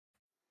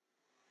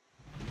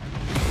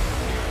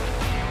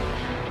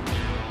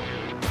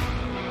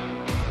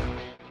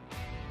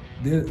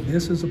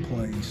This is a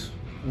place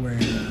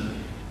where,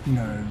 you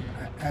know,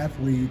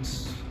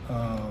 athletes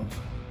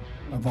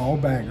of all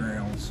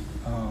backgrounds,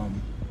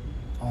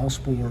 all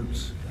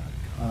sports,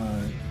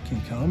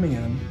 can come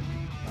in,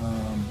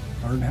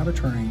 learn how to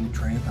train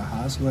at the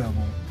highest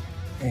level,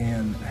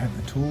 and have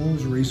the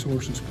tools,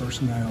 resources,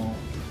 personnel,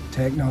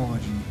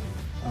 technology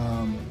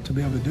to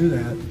be able to do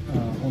that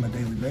on a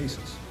daily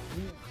basis.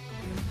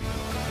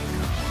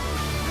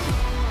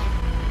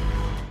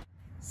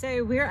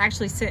 So we were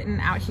actually sitting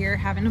out here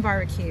having a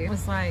barbecue. I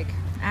was like,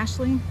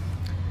 Ashley,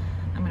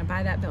 I'm gonna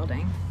buy that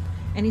building.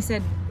 And he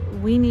said,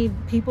 we need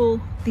people,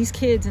 these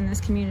kids in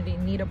this community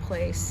need a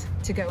place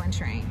to go and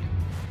train.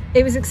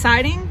 It was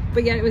exciting,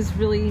 but yet it was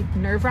really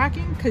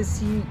nerve-wracking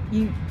because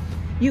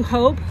you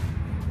hope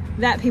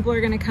that people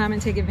are gonna come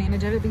and take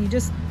advantage of it, but you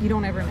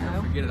don't ever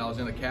know. Forget it, I was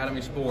in Academy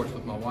Sports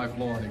with my wife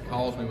Lauren, and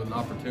calls me with an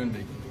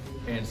opportunity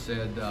and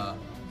said,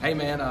 hey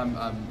man,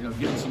 I'm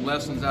getting some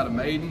lessons out of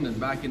Maiden and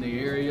back in the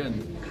area,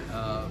 and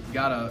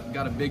got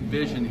a big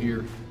vision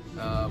here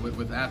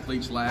with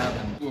Athletes Lab,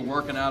 and we're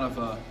working out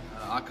of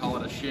I call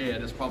it a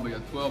shed. It's probably a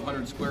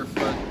 1,200 square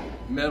foot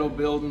metal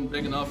building,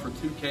 big enough for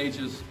 2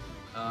 cages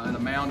and a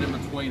mound in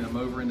between them,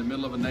 over in the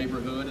middle of a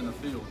neighborhood in a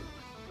field.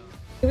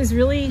 It was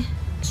really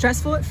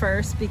stressful at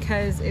first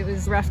because it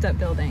was a roughed up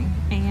building,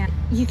 and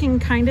you can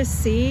kind of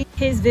see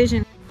his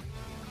vision.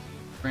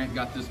 Grant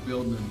got this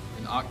building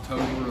in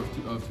October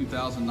of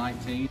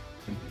 2019.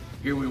 And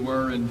here we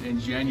were in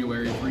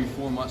January,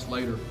 3-4 months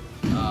later,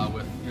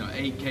 with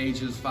 8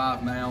 cages,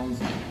 5 mounds,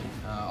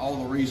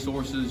 all the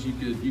resources you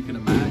can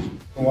imagine.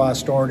 Why I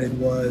started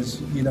was,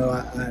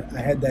 I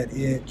had that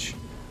itch,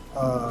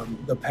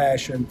 the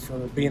passion for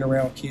being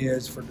around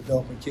kids, for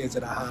developing kids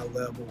at a high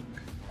level.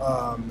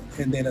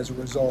 And then as a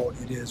result,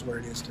 it is where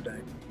it is today.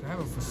 To have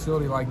a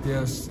facility like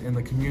this in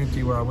the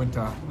community where I went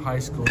to high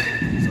school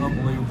is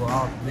unbelievable.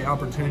 The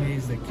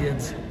opportunities that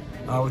kids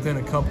within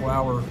a couple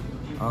hour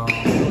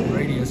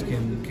radius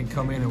can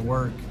come in and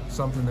work,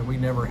 something that we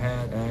never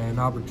had, an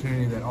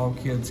opportunity that all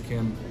kids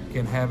can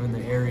have in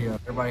the area.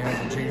 Everybody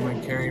has a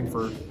genuine caring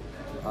for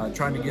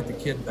trying to get the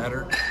kid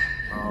better,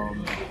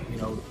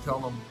 tell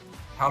them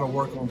how to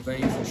work on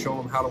things and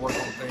show them how to work on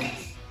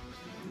things.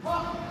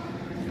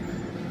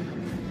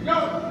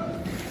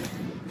 Go!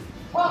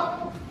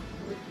 Pop!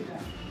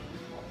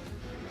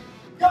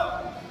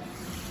 Go!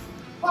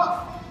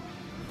 Pop!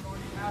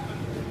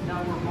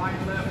 Now we're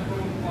right, left,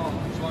 throwing ball.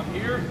 So I'm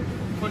here,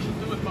 pushing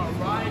through with my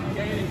right,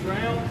 gaining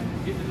ground,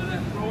 getting into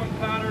that throwing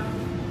pattern,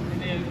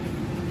 and then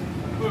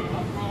boom,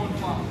 I'm throwing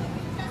ball.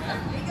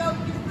 There you go.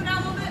 You put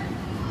out a little bit.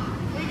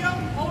 There you go.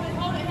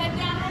 Hold it, head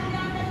down, head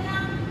down, head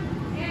down.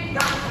 And go,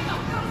 go.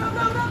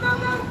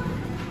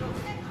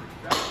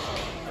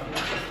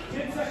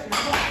 10 seconds.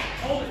 Come on.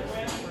 Hold it,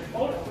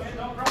 Quinn.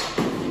 Don't drop it.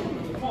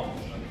 Come on.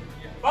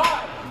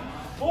 5,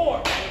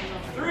 4,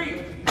 3,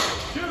 2.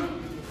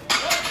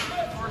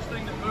 First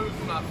thing that moves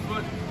when I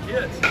foot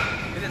kids,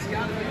 and it's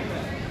got to be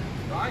that,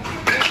 right?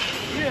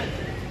 Kids,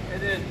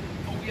 and then,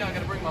 oh yeah, I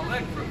got to bring my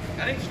leg through.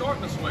 That ain't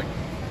starting the swing,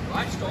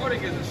 right?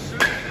 Starting is as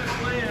soon as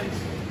this lands,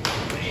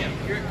 bam,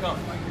 here it comes.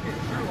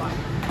 You're like,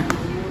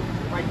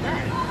 right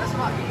there. That's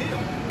not the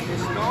deal.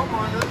 It's thumb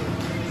under,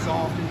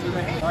 soft into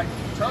the hand. Like,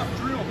 tough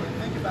drill, but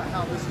think about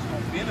how this is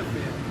going to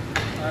benefit.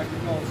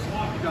 Because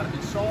you got to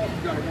be soft,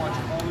 you got to watch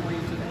it all the way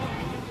into the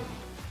hand.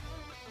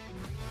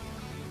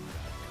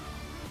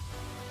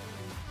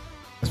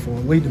 For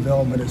elite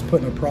development, is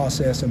putting a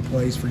process in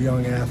place for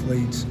young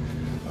athletes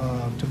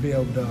to be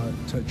able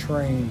to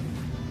train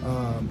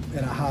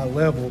at a high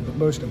level, but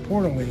most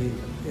importantly,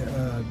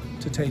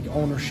 to take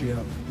ownership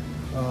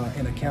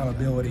and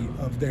accountability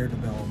of their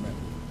development.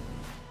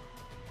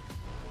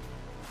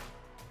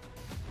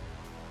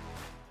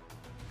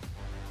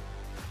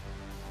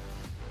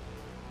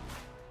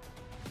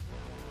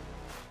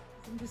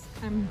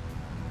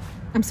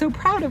 I'm so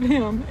proud of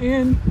him,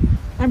 and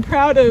I'm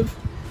proud of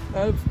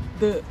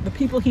the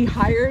people he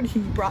hired. He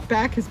brought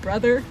back his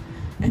brother,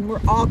 and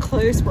we're all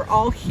close, we're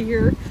all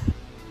here.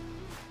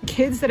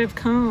 Kids that have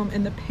come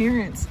and the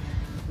parents,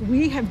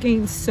 we have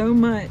gained so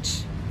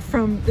much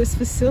from this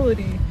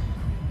facility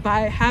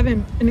by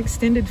having an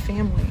extended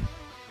family.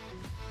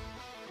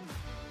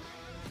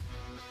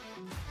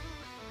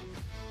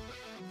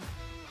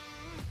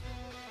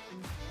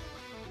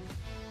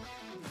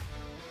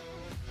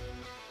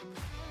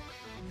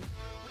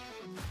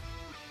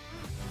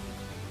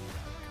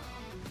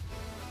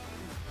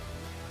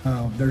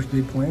 There's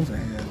big plans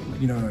ahead.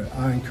 We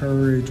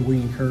encourage, here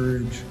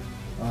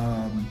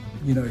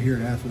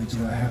at Athletes,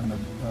 having a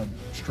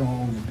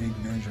strong and big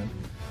vision.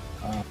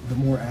 The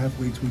more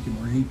athletes we can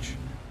reach,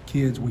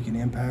 kids we can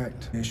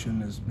impact,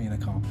 mission is being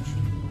accomplished.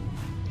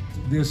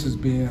 This has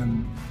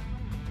been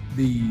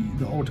the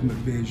ultimate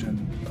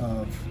vision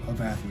of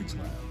Athletes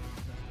Lab.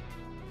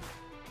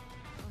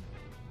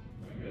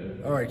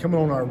 All right, coming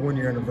on our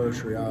 1-year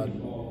anniversary, I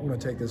want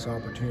to take this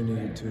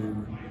opportunity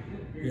to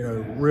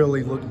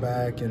really look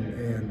back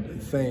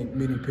and thank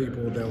many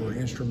people that were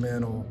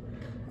instrumental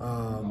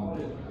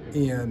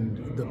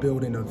in the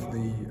building of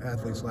the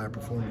Athletes Lab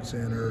Performance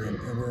Center and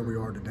where we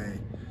are today.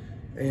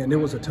 And it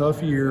was a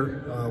tough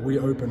year. We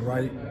opened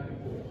right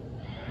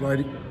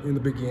in the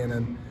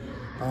beginning,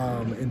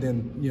 and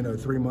then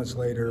 3 months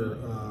later,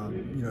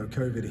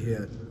 COVID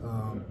hit.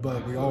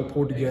 But we all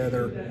pulled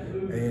together,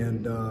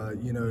 and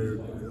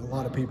a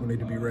lot of people need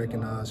to be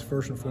recognized.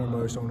 First and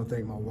foremost, I want to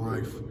thank my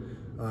wife,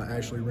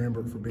 Ashley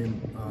Rembert, for being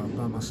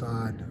by my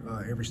side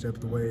every step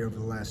of the way over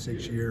the last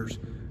 6 years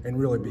and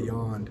really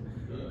beyond.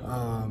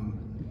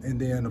 And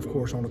then, of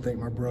course, I want to thank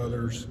my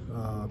brothers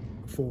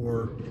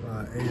for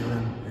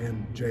Aaron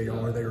and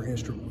JR. They were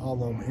all of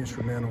them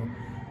instrumental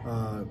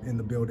in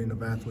the building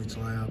of Athletes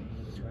Lab.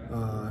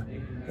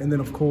 And then,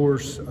 of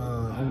course,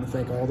 I want to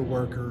thank all the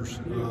workers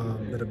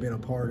that have been a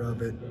part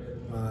of it.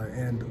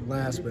 And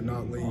last but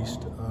not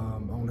least, I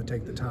want to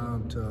take the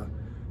time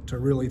to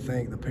really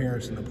thank the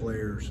parents and the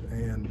players.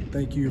 And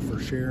thank you for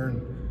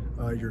sharing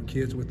your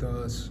kids with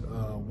us.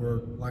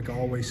 We're, like I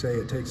always say,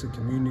 it takes a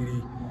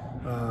community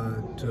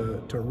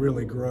to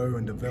really grow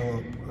and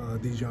develop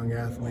these young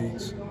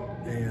athletes.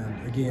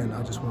 And again,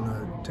 I just want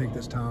to take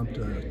this time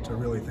to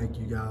really thank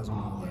you guys on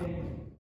all that.